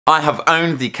I have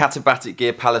owned the Katabatic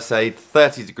Gear Palisade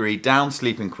 30-degree down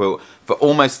sleeping quilt for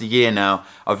almost a year now.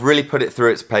 I've really put it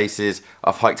through its paces.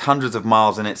 I've hiked hundreds of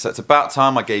miles in it, so it's about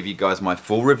time I gave you guys my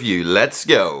full review. Let's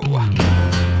go!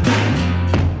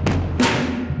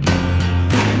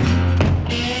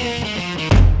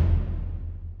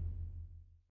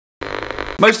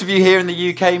 Most of you here in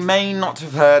the UK may not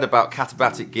have heard about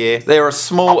Katabatic Gear. They are a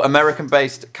small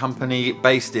American-based company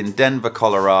based in Denver,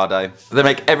 Colorado. They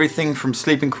make everything from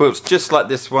sleeping quilts just like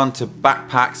this one to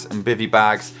backpacks and bivy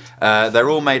bags. They're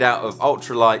all made out of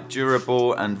ultralight,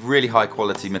 durable and really high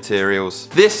quality materials.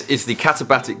 This is the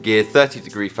Katabatic Gear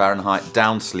 30-degree Fahrenheit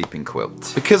down sleeping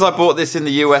quilt. Because I bought this in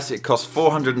the US, it cost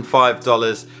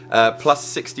 $405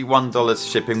 plus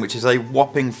 $61 shipping, which is a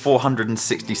whopping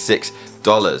 $466.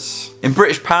 In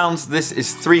British pounds, this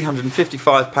is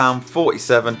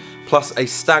 £355.47 plus a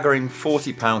staggering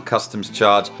 £40 customs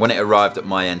charge when it arrived at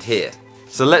my end here.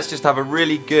 So let's just have a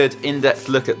really good in-depth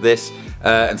look at this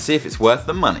and see if it's worth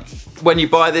the money. When you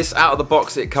buy this out of the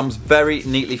box, it comes very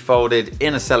neatly folded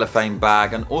in a cellophane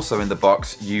bag, and also in the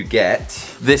box you get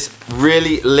this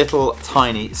really little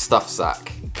tiny stuff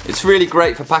sack. It's really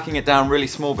great for packing it down really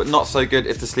small, but not so good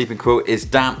if the sleeping quilt is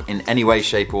damp in any way,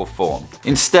 shape or form.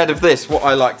 Instead of this, what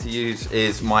I like to use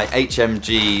is my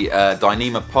HMG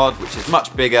Dyneema pod, which is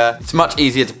much bigger. It's much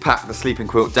easier to pack the sleeping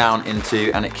quilt down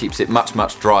into, and it keeps it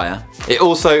much drier. It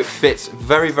also fits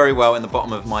very well in the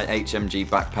bottom of my HMG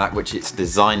backpack, which it's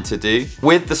designed to do.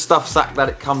 With the stuff sack that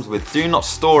it comes with, do not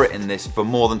store it in this for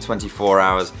more than 24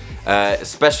 hours,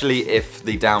 especially if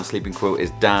the down sleeping quilt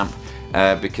is damp.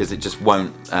 Because it just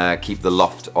won't keep the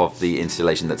loft of the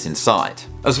insulation that's inside.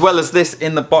 As well as this,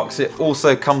 in the box it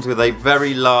also comes with a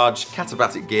very large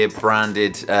Katabatic Gear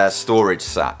branded storage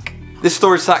sack. This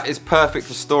storage sack is perfect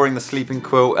for storing the sleeping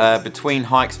quilt between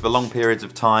hikes for long periods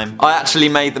of time. I actually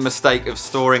made the mistake of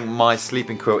storing my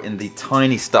sleeping quilt in the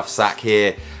tiny stuff sack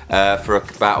here for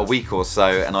about a week or so,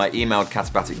 and I emailed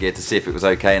Katabatic Gear to see if it was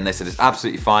okay, and they said it's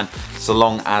absolutely fine so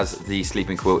long as the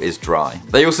sleeping quilt is dry.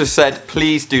 They also said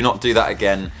please do not do that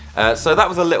again. So that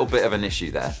was a little bit of an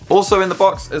issue there. Also in the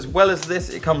box, as well as this,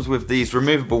 it comes with these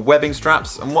removable webbing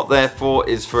straps, and what they're for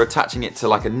is for attaching it to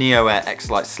like a Neo-Air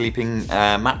X-Lite sleeping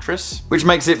mattress, which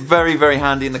makes it very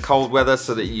handy in the cold weather,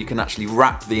 so that you can actually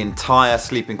wrap the entire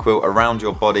sleeping quilt around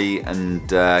your body and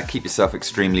keep yourself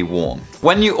extremely warm.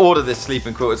 When you order this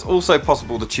sleeping quilt, it's also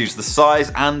possible to choose the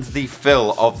size and the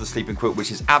fill of the sleeping quilt,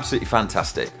 which is absolutely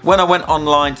fantastic. When I went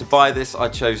online to buy this, I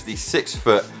chose the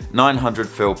 6-foot 900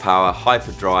 fill power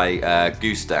hyper dry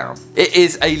goose down. It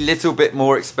is a little bit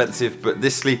more expensive, but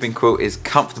this sleeping quilt is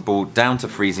comfortable down to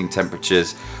freezing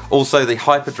temperatures. Also, the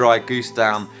hyper dry goose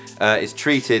down is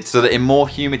treated so that in more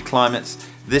humid climates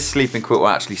this sleeping quilt will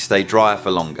actually stay drier for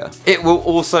longer. It will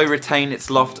also retain its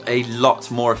loft a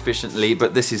lot more efficiently,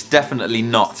 but this is definitely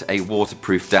not a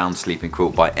waterproof down sleeping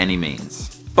quilt by any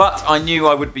means. But I knew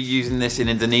I would be using this in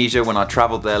Indonesia when I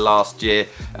travelled there last year,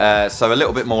 so a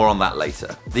little bit more on that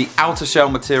later. The outer shell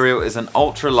material is an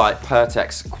ultralight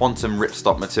Pertex quantum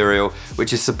ripstop material,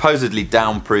 which is supposedly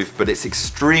downproof, but it's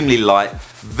extremely light,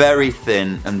 very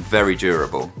thin and very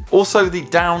durable. Also, the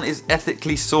down is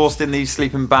ethically sourced in these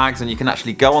sleeping bags, and you can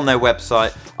actually go on their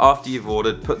website after you've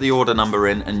ordered, put the order number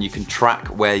in, and you can track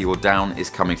where your down is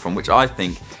coming from, which I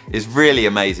think is really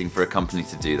amazing for a company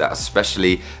to do that,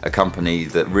 especially a company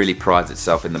that really prides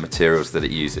itself in the materials that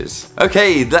it uses.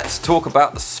 Okay, let's talk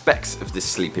about the specs of this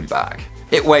sleeping bag.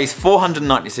 It weighs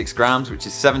 496 grams, which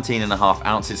is 17.5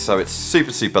 ounces, so it's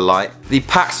super light. The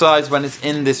pack size when it's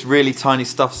in this really tiny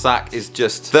stuff sack is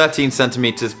just 13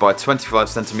 centimeters by 25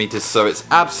 centimeters, so it's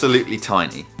absolutely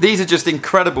tiny. These are just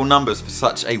incredible numbers for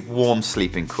such a warm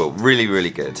sleeping quilt. Really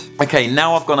good. Okay,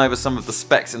 now I've gone over some of the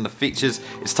specs and the features,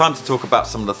 it's time to talk about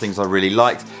some of the things I really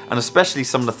liked, and especially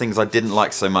some of the things I didn't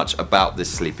like so much about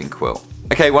this sleeping quilt.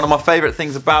 Okay, one of my favorite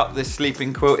things about this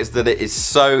sleeping quilt is that it is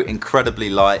so incredibly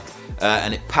light.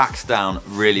 And it packs down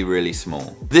really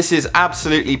small. This is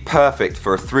absolutely perfect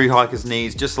for a thru hiker's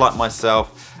needs, just like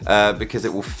myself, because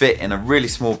it will fit in a really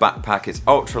small backpack. It's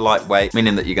ultra lightweight,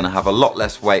 meaning that you're going to have a lot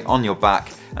less weight on your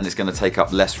back, and it's going to take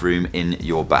up less room in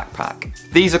your backpack.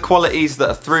 These are qualities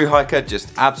that a thru hiker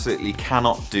just absolutely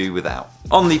cannot do without.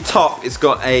 On the top, it's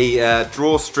got a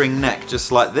drawstring neck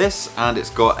just like this, and it's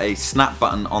got a snap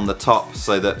button on the top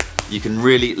so that you can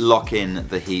really lock in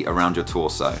the heat around your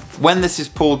torso. When this is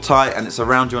pulled tight and it's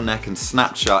around your neck and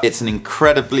snapped shut, it's an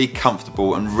incredibly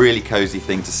comfortable and really cozy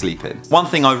thing to sleep in. One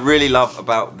thing I really love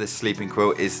about this sleeping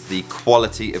quilt is the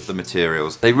quality of the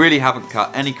materials. They really haven't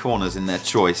cut any corners in their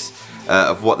choice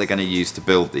of what they're going to use to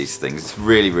build these things. It's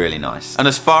really, really nice. And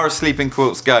as far as sleeping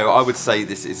quilts go, I would say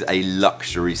this is a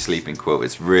luxury sleeping quilt.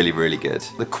 It's really, really good.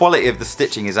 The quality of the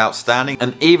stitching is outstanding,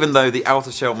 and even though the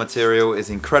outer shell material is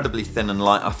incredibly thin and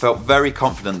light, I felt very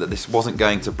confident that this wasn't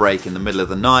going to break in the middle of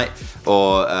the night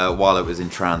or while it was in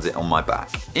transit on my back.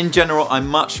 In general, I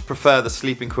much prefer the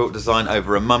sleeping quilt design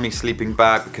over a mummy sleeping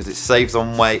bag because it saves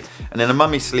on weight, and in a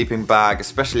mummy sleeping bag,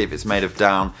 especially if it's made of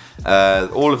down,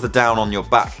 all of the down on your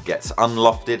back gets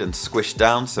unlofted and squished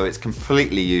down, so it's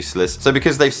completely useless. So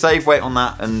because they've saved weight on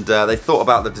that and they thought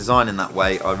about the design in that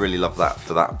way, I really love that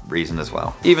for that reason as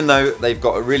well. Even though they've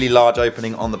got a really large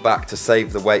opening on the back to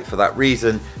save the weight for that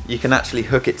reason, you can actually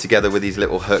hook it together with these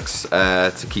little hooks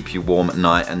to keep you warm at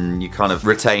night, and you kind of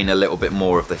retain a little bit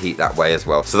more of the heat that way as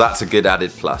well. So that's a good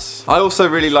added plus. I also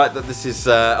really like that this is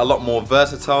a lot more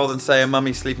versatile than say a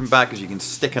mummy sleeping bag, because you can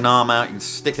stick an arm out, you can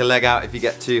stick a leg out if you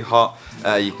get too hot,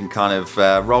 you can kind of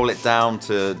roll it down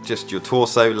to just your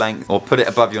torso length, or put it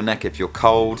above your neck if you're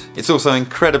cold. It's also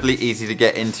incredibly easy to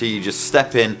get into. You just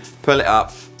step in, pull it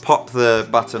up, pop the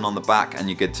button on the back, and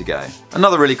you're good to go.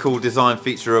 Another really cool design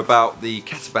feature about the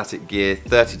Katabatic Gear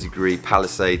 30°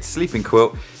 Palisade sleeping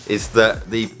quilt is that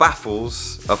the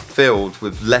baffles are filled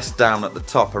with less down at the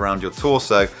top around your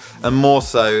torso and more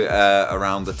so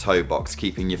around the toe box,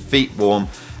 keeping your feet warm.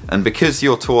 And because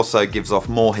your torso gives off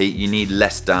more heat, you need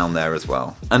less down there as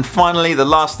well. And finally, the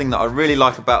last thing that I really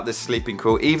like about this sleeping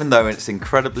quilt, even though it's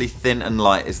incredibly thin and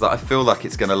light, is that I feel like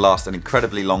it's going to last an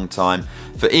incredibly long time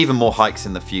for even more hikes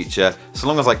in the future, so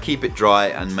long as I keep it dry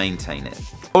and maintain it.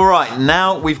 Alright,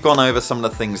 now we've gone over some of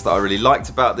the things that I really liked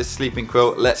about this sleeping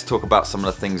quilt, let's talk about some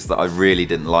of the things that I really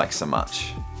didn't like so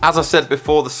much. As I said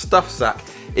before, the stuff sack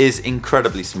is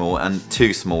incredibly small, and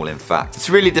too small in fact. It's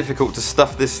really difficult to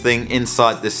stuff this thing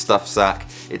inside this stuff sack.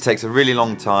 It takes a really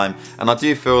long time, and I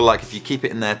do feel like if you keep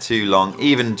it in there too long,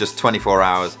 even just 24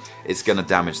 hours, it's going to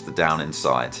damage the down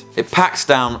inside. It packs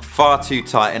down far too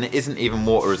tight, and it isn't even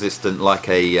water resistant like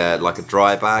a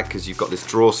dry bag, because you've got this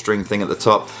drawstring thing at the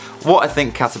top. What I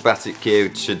think Katabatic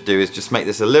Gear should do is just make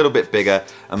this a little bit bigger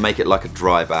and make it like a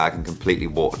dry bag and completely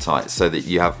watertight, so that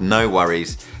you have no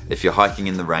worries if you're hiking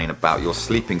in the rain about your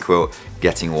sleeping quilt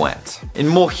getting wet. In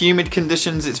more humid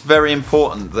conditions, it's very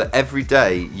important that every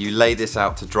day you lay this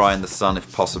out to dry in the sun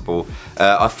if possible.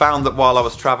 I found that while I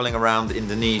was traveling around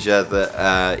Indonesia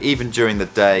that even during the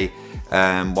day,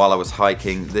 while I was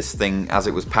hiking, this thing, as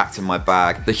it was packed in my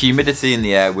bag, the humidity in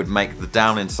the air would make the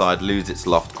down inside lose its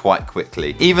loft quite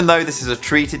quickly. Even though this is a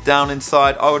treated down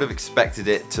inside, I would have expected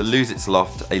it to lose its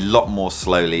loft a lot more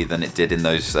slowly than it did in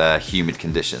those humid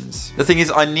conditions. The thing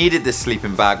is, I needed this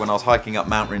sleeping bag when I was hiking up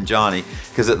Mount Rinjani,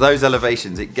 because at those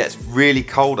elevations it gets really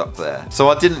cold up there. So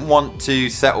I didn't want to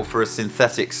settle for a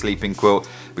synthetic sleeping quilt,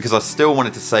 because I still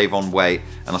wanted to save on weight,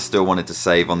 and I still wanted to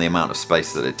save on the amount of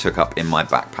space that it took up in my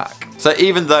backpack. So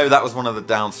even though that was one of the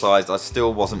downsides, I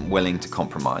still wasn't willing to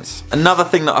compromise. Another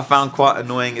thing that I found quite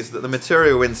annoying is that the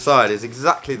material inside is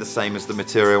exactly the same as the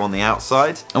material on the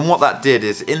outside. And what that did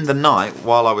is, in the night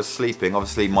while I was sleeping,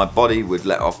 obviously my body would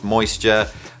let off moisture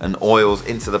and oils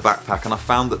into the backpack, and I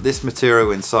found that this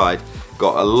material inside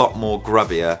got a lot more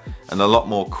grubbier and a lot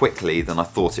more quickly than I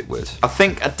thought it would. I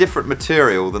think a different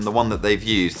material than the one that they've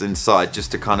used inside,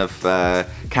 just to kind of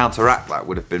counteract that,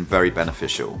 would have been very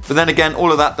beneficial. But then again,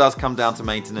 all of that does come down to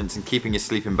maintenance and keeping your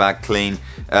sleeping bag clean.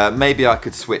 Maybe I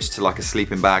could switch to like a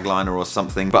sleeping bag liner or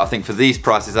something, but I think for these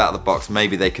prices out of the box,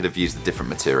 maybe they could have used a different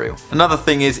material. Another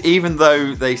thing is, even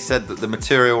though they said that the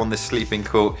material on this sleeping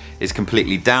quilt is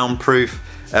completely down-proof,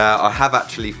 I have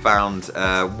actually found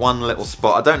one little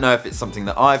spot. I don't know if it's something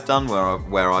that I've done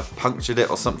where I've punctured it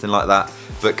or something like that,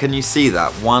 but can you see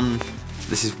that?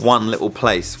 This is one little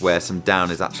place where some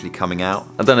down is actually coming out.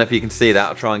 I don't know if you can see that,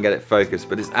 I'll try and get it focused,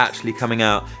 but it's actually coming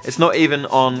out. It's not even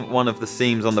on one of the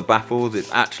seams on the baffles, it's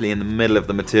actually in the middle of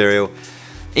the material.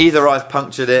 Either I've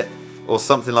punctured it or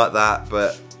something like that,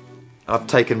 but I've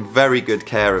taken very good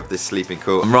care of this sleeping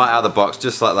quilt. And right out of the box,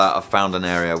 just like that, I've found an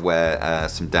area where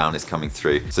some down is coming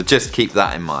through. So just keep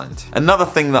that in mind. Another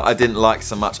thing that I didn't like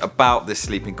so much about this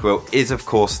sleeping quilt is, of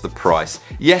course, the price.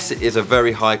 Yes, it is a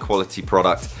very high quality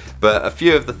product, but a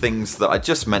few of the things that I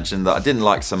just mentioned that I didn't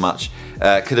like so much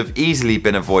could have easily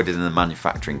been avoided in the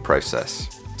manufacturing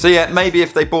process. So yeah, maybe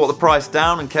if they brought the price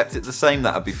down and kept it the same,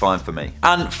 that would be fine for me.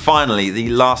 And finally, the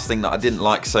last thing that I didn't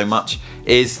like so much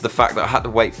is the fact that I had to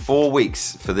wait 4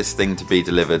 weeks for this thing to be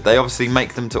delivered. They obviously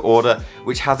make them to order,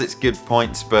 which has its good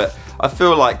points, but I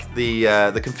feel like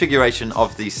the configuration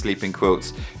of these sleeping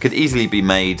quilts could easily be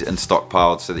made and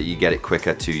stockpiled so that you get it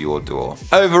quicker to your door.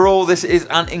 Overall, this is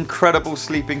an incredible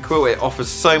sleeping quilt. It offers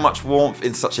so much warmth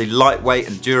in such a lightweight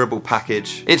and durable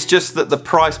package. It's just that the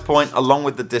price point, along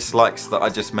with the dislikes that I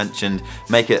just mentioned,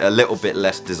 make it a little bit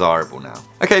less desirable now.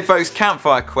 Okay folks,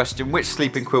 campfire question: which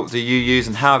sleeping quilt do you use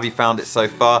and how have you found it so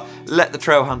far? Let the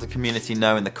Trail Hunter community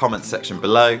know in the comments section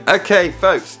below. Okay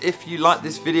folks, if you like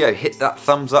this video, hit that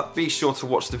thumbs up, be sure to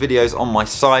watch the videos on my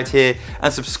side here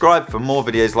and subscribe for more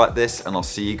videos like this, and I'll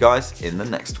see you guys in the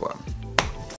next one.